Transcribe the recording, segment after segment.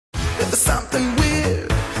There's something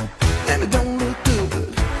weird, and it don't look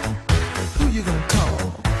good. Who you gonna call?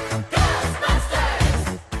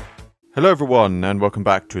 Ghostbusters! Hello everyone, and welcome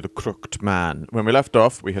back to The Crooked Man. When we left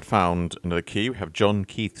off, we had found another key. We have John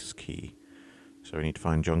Keith's key. So we need to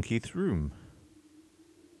find John Keith's room.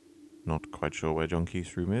 Not quite sure where John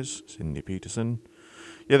Keith's room is. Cindy Peterson.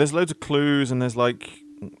 Yeah, there's loads of clues, and there's like...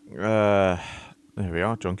 there we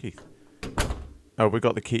are, John Keith. Oh, we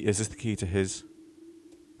got the key. Is this the key to his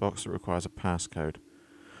box that requires a passcode?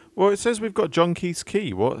 Well, it says we've got John Keith's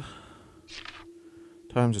key. What?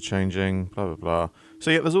 Times are changing, blah, blah, blah. So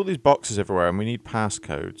yeah, there's all these boxes everywhere, and we need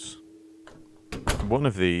passcodes. One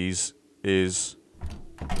of these is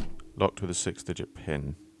locked with a 6-digit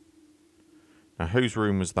pin. Now, whose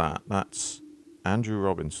room was that? That's Andrew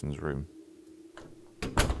Robinson's room.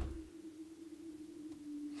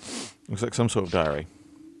 Looks like some sort of diary.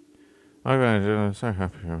 I'm so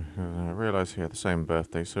happy. I realised he had the same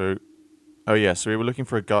birthday. So, oh yeah, so we were looking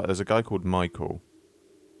for a guy. There's a guy called Michael.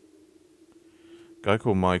 A guy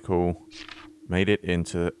called Michael made it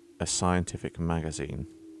into a scientific magazine.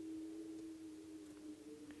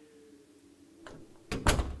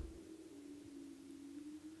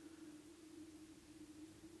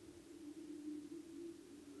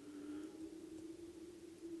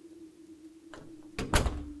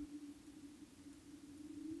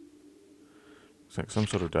 Looks like some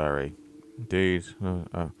sort of diary. Indeed.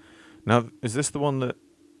 Now, is this the one that...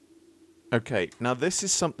 Okay, now this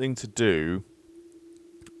is something to do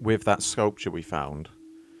with that sculpture we found.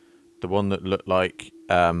 The one that looked like...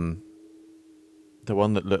 the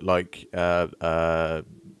one that looked like...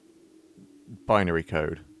 binary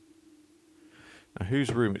code. Now,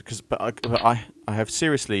 whose room... But I have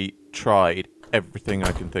seriously tried everything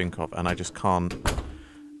I can think of, and I just can't...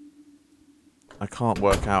 I can't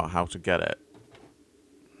work out how to get it.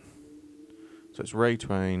 So it's Ray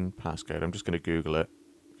Twain passcode. I'm just going to Google it,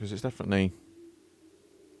 because it's definitely...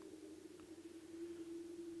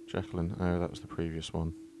 Jacqueline. Oh, that was the previous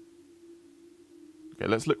one. Okay,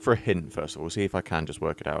 let's look for a hint first of all. See if I can just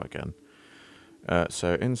work it out again.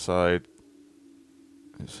 So inside,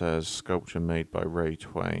 it says sculpture made by Ray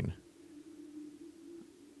Twain.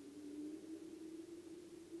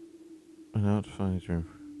 And how to find his room.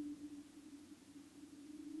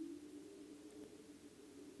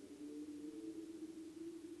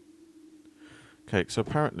 Okay, so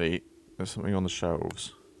apparently there's something on the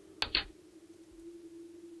shelves.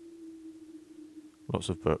 Lots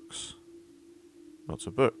of books. Lots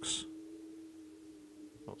of books.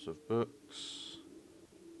 Lots of books.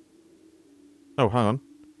 Oh, hang on.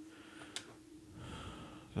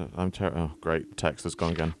 I'm oh, great. The text has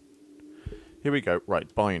gone again. Here we go.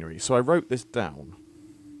 Right, binary. So I wrote this down.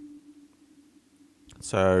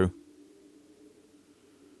 So...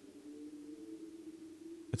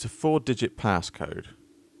 it's a 4-digit passcode.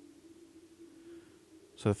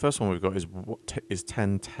 So the first one we've got is is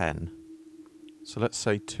 1010. So let's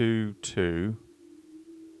say 22.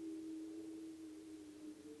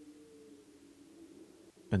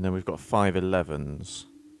 And then we've got 5 11s.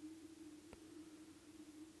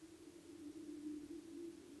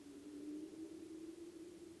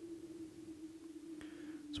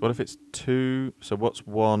 So what if it's 2? So what's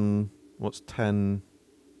 1? What's 10?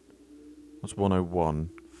 What's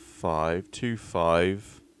 101? 5, 2,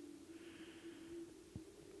 5.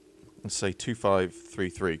 Let's say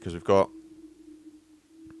 2533, because we've got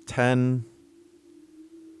 10.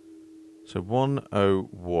 So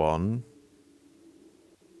 101.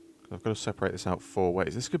 I've got to separate this out 4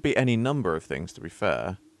 ways. This could be any number of things, to be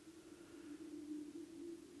fair.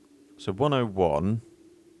 So 101.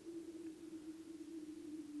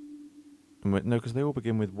 And no, because they all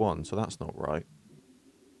begin with 1, so that's not right.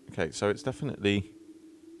 Okay, so it's definitely...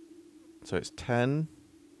 So it's 10.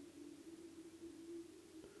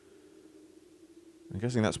 I'm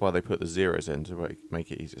guessing that's why they put the zeros in, to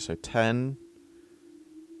make it easier. So 10.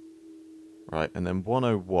 Right, and then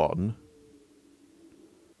 101.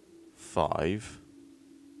 5.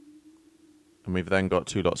 And we've then got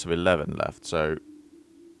 2 lots of 11 left, so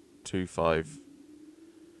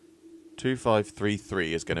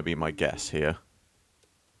 2533 is going to be my guess here.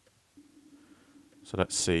 So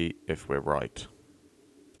let's see if we're right.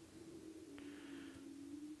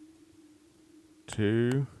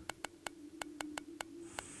 2,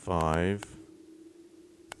 5,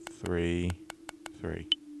 3, 3.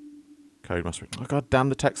 Code must be... Oh god damn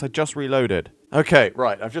the text, I just reloaded. Okay,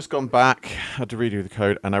 right, I've just gone back, had to redo the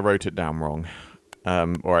code, and I wrote it down wrong.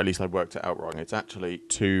 Or at least I worked it out wrong. It's actually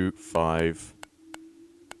 2, 5,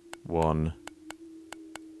 1,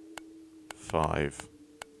 5.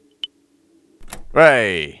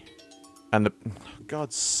 Hey! And the... For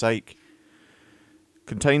God's sake.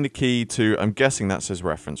 Contain the key to... I'm guessing that says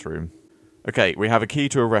reference room. Okay, we have a key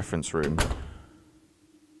to a reference room.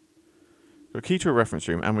 A key to a reference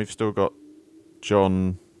room, and we've still got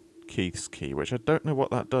John Keith's key, which I don't know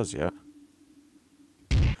what that does yet.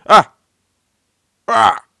 Ah!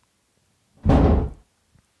 Ah!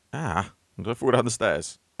 Ah! I'm going to fall down the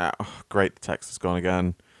stairs. Ow. Oh, great, the text has gone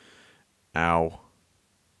again. Ow.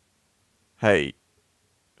 Hey.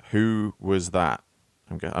 Who was that?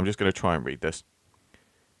 I'm just going to try and read this.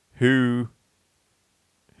 Who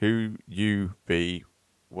you be?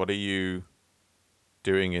 What are you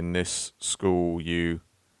doing in this school? You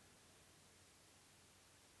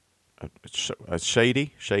a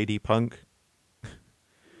shady punk,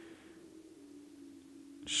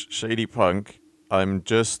 shady punk. I'm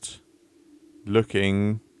just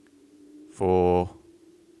looking for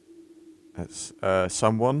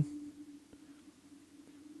someone.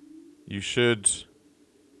 You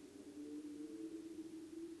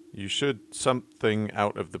should something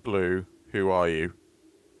out of the blue. Who are you?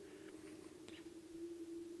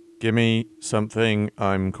 Give me something.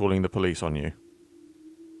 I'm calling the police on you.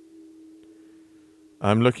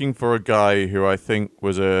 I'm looking for a guy who I think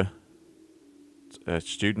was a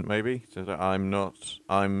student, maybe. I'm not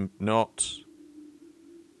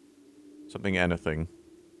something anything.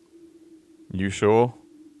 You sure?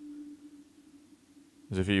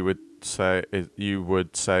 As if you would say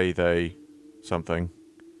they something.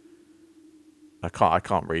 I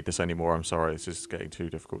can't read this anymore. I'm sorry. It's just getting too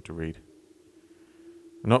difficult to read.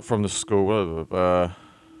 Not from the school. Okay,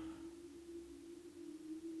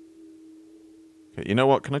 you know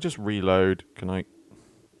what? Can I just reload? Can I?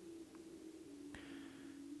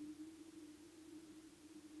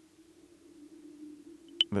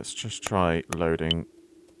 Let's just try loading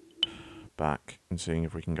back and seeing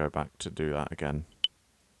if we can go back to do that again.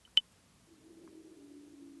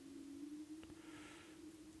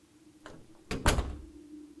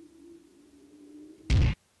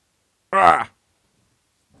 Ah!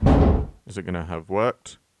 Is it going to have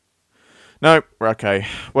worked? No. Okay.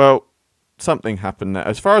 Well, something happened there.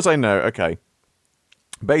 As far as I know, okay.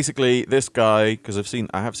 Basically, this guy, because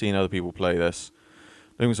I have seen other people play this.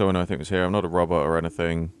 I think someone I think was here. I'm not a robot or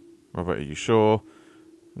anything. Robert, are you sure?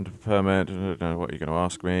 Permit. I don't know what you're going to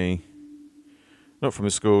ask me. Not from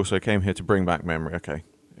the school, so I came here to bring back memory. Okay.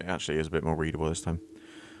 It actually is a bit more readable this time.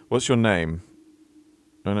 What's your name?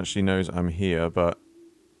 No one actually knows I'm here, but...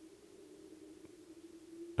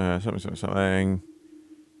 something.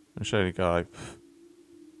 A shady guy.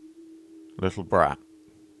 Little brat.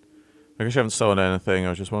 I guess you haven't stolen anything. I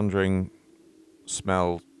was just wondering...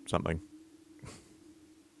 Smell something.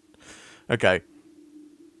 Okay.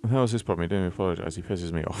 How is this problem? He didn't apologise. He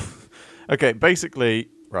pisses me off. Okay, basically...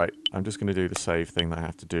 Right, I'm just going to do the save thing that I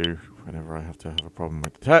have to do whenever I have to have a problem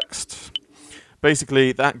with the text.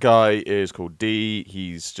 Basically, that guy is called D.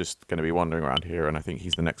 He's just going to be wandering around here, and I think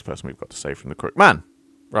he's the next person we've got to save from the Crook Man.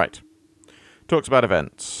 Right. Talks about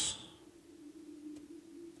events.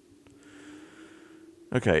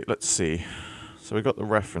 Okay, let's see. So we got the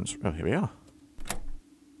reference... Oh, here we are.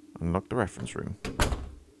 Unlock the reference room.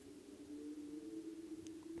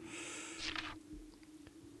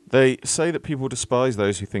 They say that people despise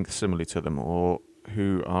those who think similarly to them or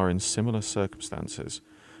who are in similar circumstances.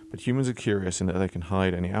 But humans are curious in that they can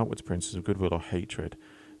hide any outward appearances of goodwill or hatred.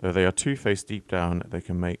 Though they are two-faced deep down, they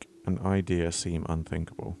can make an idea seem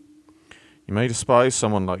unthinkable. You may despise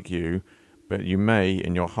someone like you, but you may,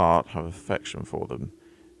 in your heart, have affection for them.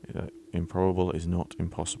 Improbable is not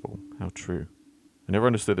impossible. How true. I never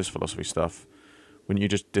understood this philosophy stuff. Wouldn't you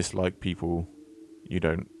just dislike people you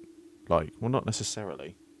don't like? Well, not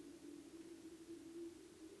necessarily.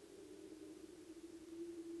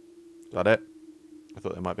 Is that it? I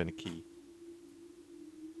thought there might have been a key.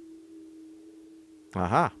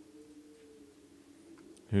 Aha!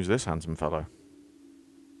 Who's this handsome fellow?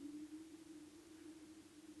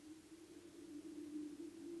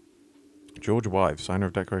 George Wythe, signer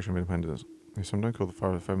of Declaration of Independence. They sometimes call the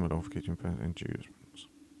father of the feminine for kitchen and Jews.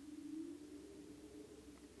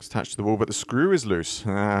 It's attached to the wall, but the screw is loose.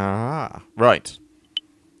 Ah, right.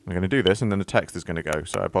 I'm going to do this, and then the text is going to go,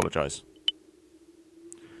 so I apologise.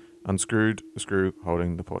 Unscrewed the screw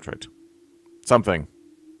holding the portrait. Something.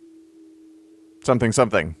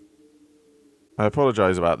 Something. I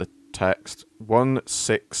apologise about the text.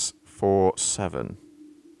 1647.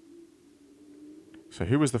 So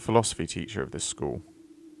who was the philosophy teacher of this school?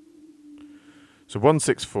 So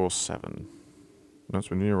 1647.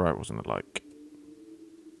 That's when you were right, wasn't it? Like.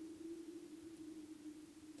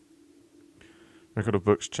 Record of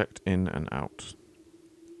books checked in and out.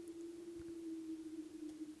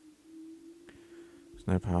 There's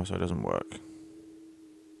no power, so it doesn't work.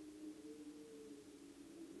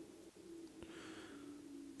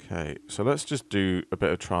 Okay, so let's just do a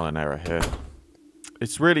bit of trial and error here.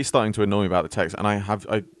 It's really starting to annoy me about the text, and I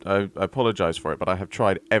apologise for it, but I have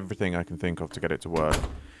tried everything I can think of to get it to work,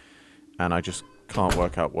 and I just can't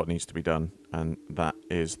work out what needs to be done, and that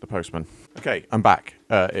is the postman. Okay, I'm back.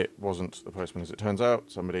 It wasn't the postman, as it turns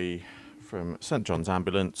out. Somebody from St. John's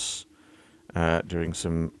Ambulance doing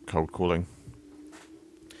some cold calling.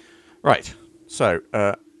 Right, so,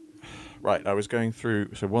 right, I was going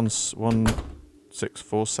through, so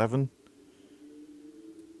 1647.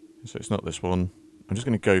 So it's not this one. I'm just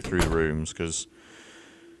going to go through the rooms, because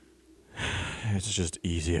it's just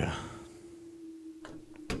easier.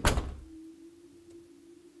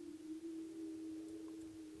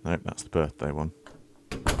 Nope, that's the birthday one.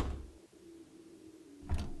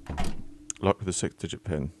 Lock with a 6-digit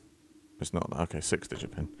pin. It's not that. Okay,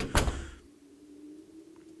 6-digit pin.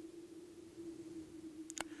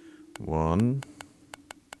 1,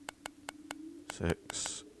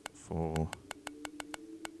 6, 4,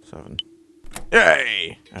 7.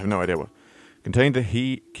 Yay! I have no idea what. Contained the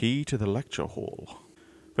key to the lecture hall.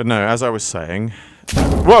 But no, as I was saying...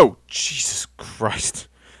 Whoa! Jesus Christ!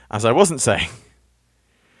 As I wasn't saying...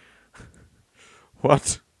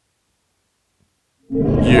 What?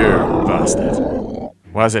 You bastard.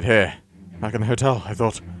 Why is it here? Back in the hotel, I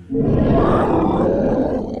thought.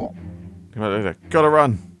 Come on, later. Gotta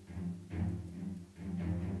run!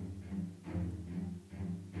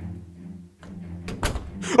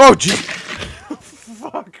 Oh, gee!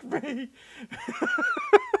 Fuck me!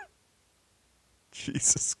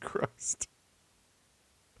 Jesus Christ.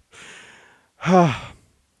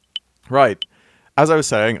 Right. As I was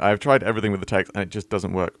saying, I've tried everything with the text and it just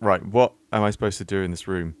doesn't work. Right, what am I supposed to do in this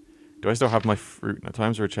room? Do I still have my fruit? No,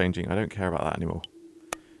 times are changing. I don't care about that anymore.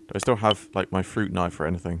 Do I still have, like, my fruit knife or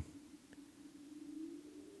anything?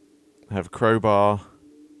 I have a crowbar.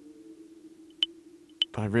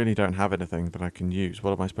 But I really don't have anything that I can use.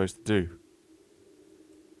 What am I supposed to do?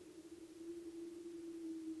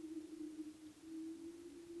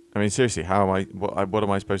 I mean, seriously, how am I... What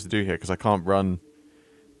am I supposed to do here? Because I can't run...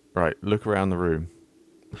 Right, look around the room.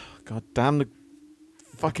 God damn the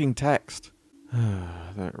fucking text.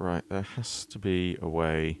 Right, there has to be a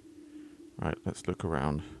way. Right, let's look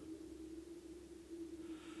around.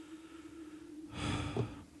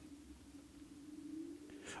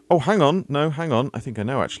 Oh, hang on. No, hang on. I think I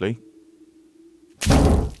know, actually.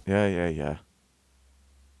 Yeah.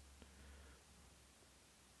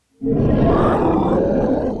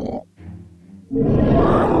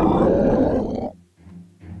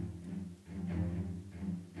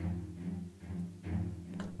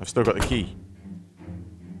 I've still got the key.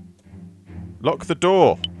 Lock the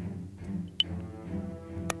door!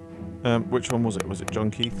 Which one was it? Was it John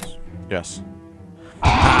Keith's? Yes.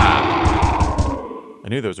 I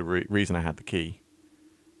knew there was a reason I had the key.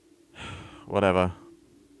 Whatever.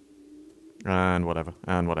 And whatever.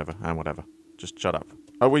 And whatever. And whatever. Just shut up.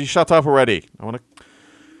 Oh, will you shut up already? I want to...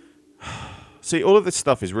 See, all of this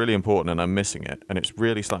stuff is really important and I'm missing it. And it's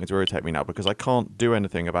really starting to irritate me now because I can't do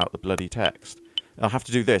anything about the bloody text. I have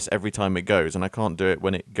to do this every time it goes, and I can't do it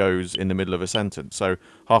when it goes in the middle of a sentence. So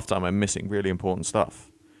half the time I'm missing really important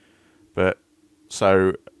stuff. But,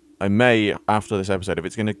 so, I may, after this episode, if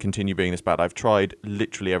it's going to continue being this bad, I've tried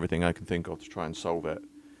literally everything I can think of to try and solve it.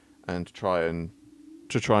 And to try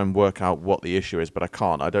and work out what the issue is, but I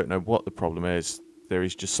can't. I don't know what the problem is. There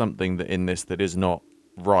is just something that in this that is not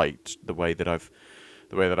right. The way that I've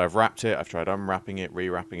wrapped it, I've tried unwrapping it,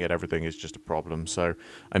 rewrapping it, everything is just a problem. So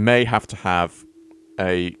I may have to have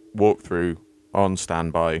a walkthrough on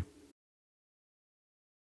standby.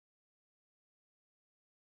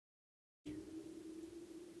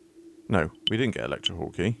 No, we didn't get a lecture hall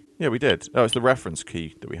key. Yeah, we did. Oh, it's the reference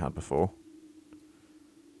key that we had before.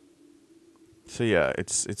 So yeah, it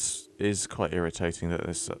is quite irritating that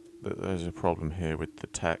there's a problem here with the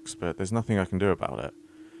text, but there's nothing I can do about it.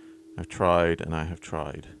 I've tried and I have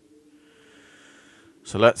tried.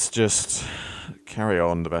 So let's just carry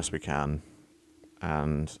on the best we can.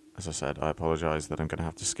 And as I said, I apologise that I'm going to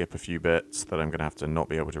have to skip a few bits, that I'm going to have to not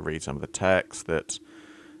be able to read some of the text, that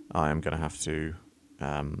I am going to have to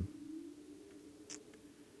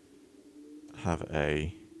have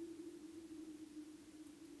a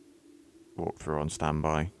walkthrough on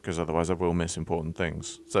standby, because otherwise I will miss important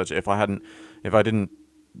things. So if I didn't,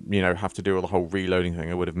 you know, have to do all the whole reloading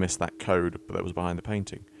thing, I would have missed that code that was behind the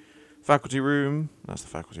painting. Faculty room, that's the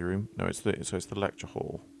faculty room. No, it's the lecture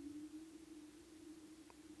hall.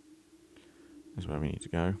 Is where we need to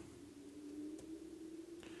go.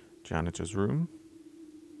 Janitor's room.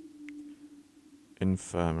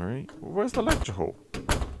 Infirmary. Where's the lecture hall?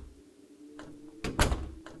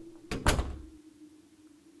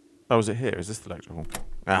 Oh, is it here? Is this the lecture hall?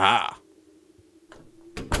 Aha!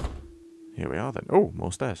 Here we are then. Oh,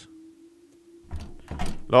 more stairs.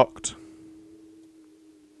 Locked.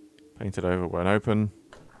 Painted over, won't open.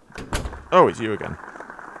 Oh, it's you again.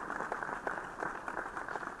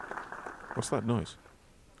 What's that noise?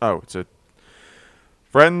 Oh, it's a...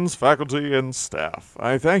 Friends, faculty, and staff,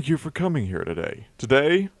 I thank you for coming here today.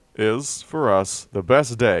 Today is, for us, the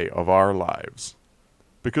best day of our lives.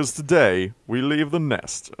 Because today, we leave the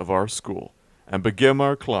nest of our school and begin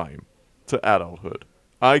our climb to adulthood.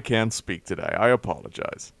 I can't speak today, I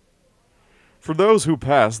apologize. For those who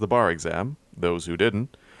passed the bar exam, those who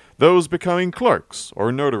didn't, those becoming clerks,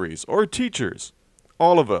 or notaries, or teachers,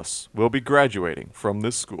 all of us will be graduating from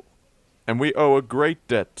this school, and we owe a great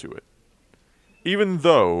debt to it. I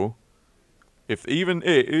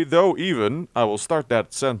will start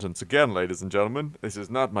that sentence again, ladies and gentlemen. This is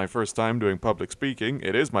not my first time doing public speaking.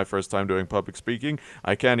 It is my first time doing public speaking.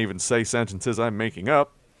 I can't even say sentences I'm making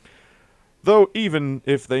up. Though even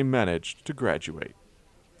if they managed to graduate,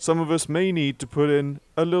 some of us may need to put in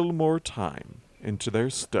a little more time into their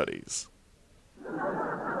studies.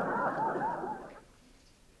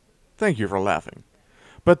 Thank you for laughing.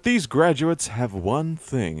 But these graduates have one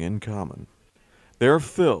thing in common. They're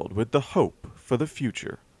filled with the hope for the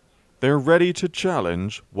future. They're ready to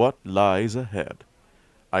challenge what lies ahead.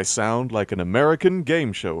 I sound like an American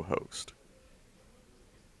game show host.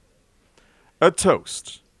 A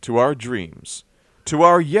toast to our dreams, to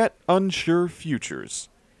our yet unsure futures,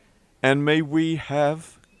 and may we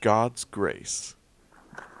have God's grace.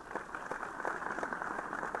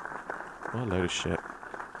 What a load of shit.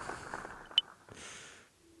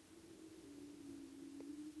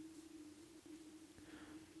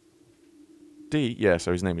 D, yeah,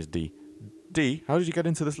 so his name is D. D, how did you get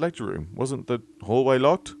into this lecture room? Wasn't the hallway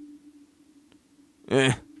locked?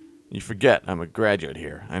 You forget I'm a graduate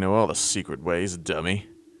here. I know all the secret ways, dummy.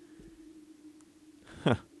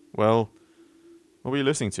 Huh, well, what were you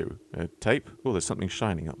listening to? A tape? Oh, there's something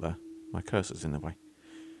shining up there. My cursor's in the way.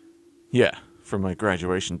 Yeah, from my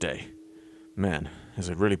graduation day. Man, has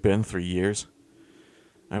it really been 3 years?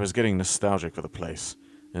 I was getting nostalgic for the place,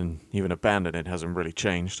 and even abandoning it hasn't really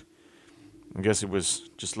changed. I guess it was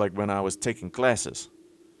just like when I was taking classes.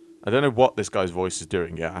 I don't know what this guy's voice is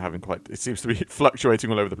doing yet. I haven't quite... It seems to be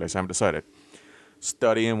fluctuating all over the place. I haven't decided.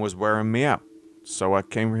 Studying was wearing me out, so I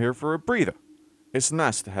came here for a breather. It's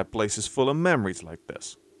nice to have places full of memories like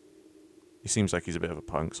this. He seems like he's a bit of a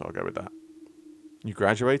punk, so I'll go with that. You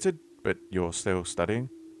graduated, but you're still studying?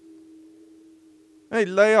 Hey,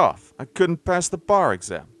 lay off. I couldn't pass the bar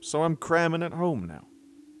exam, so I'm cramming at home now.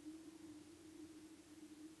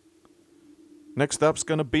 Next up's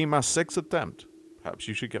gonna be my 6th attempt. Perhaps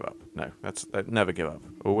you should give up. No, never give up.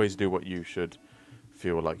 Always do what you should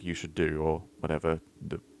feel like you should do, or whatever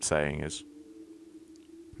the saying is.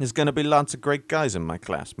 There's gonna be lots of great guys in my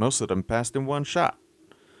class. Most of them passed in one shot.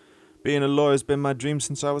 Being a lawyer's been my dream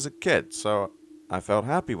since I was a kid, so I felt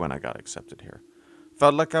happy when I got accepted here.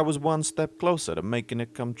 Felt like I was one step closer to making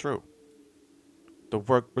it come true. The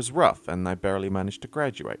work was rough, and I barely managed to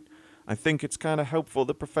graduate. I think it's kind of helpful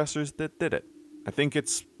the professors that did it. I think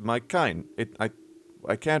it's my kind.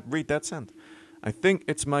 I can't read that sentence. I think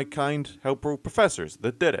it's my kind, helpful professors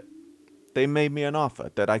that did it. They made me an offer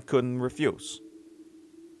that I couldn't refuse.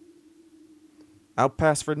 I'll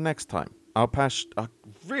pass for next time. I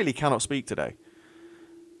really cannot speak today.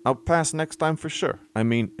 I'll pass next time for sure. I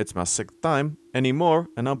mean, it's my 6th time anymore,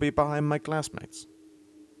 and I'll be behind my classmates.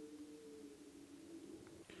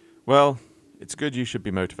 Well, it's good you should be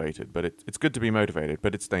motivated, but it's good to be motivated,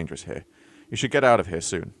 but it's dangerous here. You should get out of here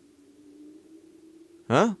soon.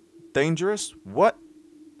 Huh? Dangerous? What?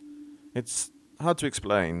 It's hard to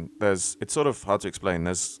explain. It's sort of hard to explain.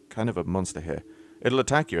 There's kind of a monster here. It'll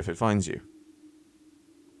attack you if it finds you.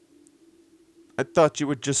 I thought you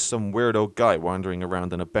were just some weird old guy wandering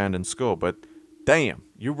around an abandoned school, but damn,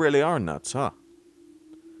 you really are nuts, huh?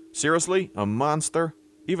 Seriously? A monster?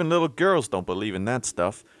 Even little girls don't believe in that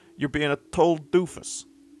stuff. You're being a total doofus.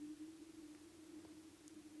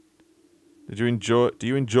 Do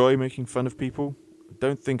you enjoy making fun of people? I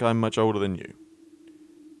don't think I'm much older than you.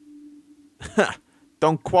 Ha!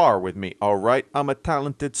 Don't quarrel with me, alright? I'm a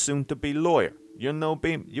talented soon-to-be lawyer.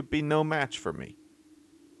 You'd be no match for me.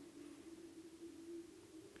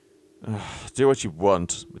 Do what you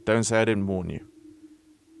want, but don't say I didn't warn you.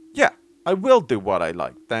 Yeah, I will do what I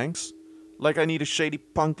like, thanks. Like I need a shady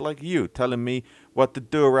punk like you telling me what to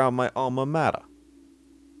do around my alma mater.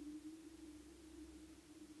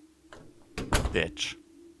 Bitch.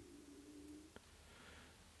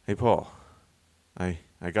 Hey, Paul. I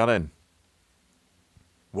got in.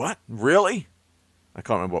 What? Really? I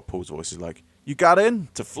can't remember what Paul's voice is like. You got in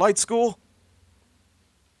to flight school?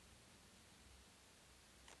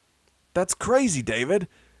 That's crazy, David.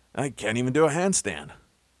 I can't even do a handstand.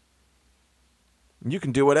 You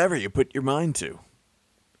can do whatever you put your mind to.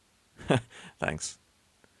 Thanks.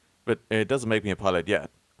 But it doesn't make me a pilot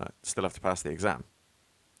yet. I still have to pass the exam.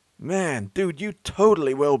 Man, dude, you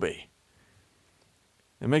totally will be.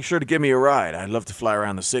 And make sure to give me a ride. I'd love to fly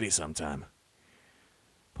around the city sometime.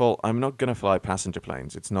 Paul, I'm not going to fly passenger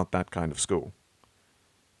planes. It's not that kind of school.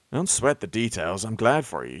 Don't sweat the details. I'm glad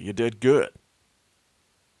for you. You did good.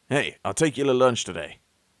 Hey, I'll take you to lunch today.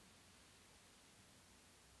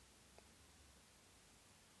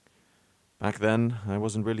 Back then, I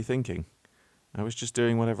wasn't really thinking. I was just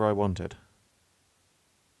doing whatever I wanted.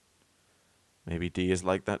 Maybe D is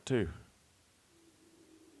like that too.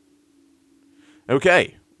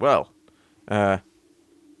 Okay, well, at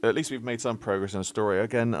least we've made some progress in the story.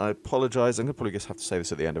 Again, I apologize. I'm going to probably just have to say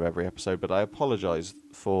this at the end of every episode, but I apologize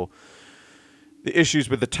for the issues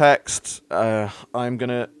with the text. I'm going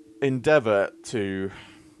to endeavor to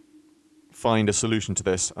find a solution to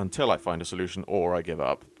this until I find a solution or I give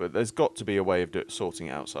up. But there's got to be a way of sorting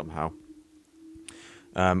it out somehow.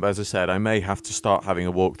 But as I said, I may have to start having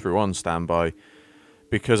a walkthrough on standby,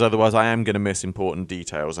 because otherwise I am going to miss important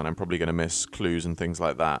details, and I'm probably going to miss clues and things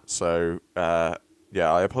like that. So,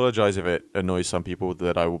 yeah, I apologize if it annoys some people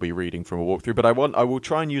that I will be reading from a walkthrough, but I will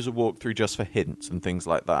try and use a walkthrough just for hints and things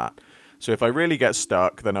like that. So if I really get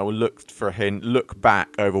stuck, then I will look for a hint, look back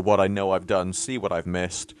over what I know I've done, see what I've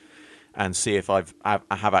missed, and see if I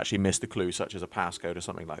have actually missed a clue, such as a passcode or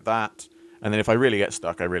something like that. And then if I really get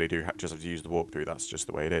stuck, I really do just have to use the walkthrough. That's just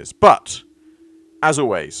the way it is. But, as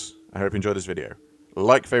always, I hope you enjoyed this video.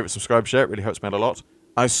 Like, favorite, subscribe, share. It really helps me out a lot.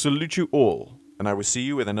 I salute you all, and I will see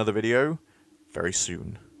you with another video very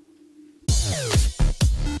soon.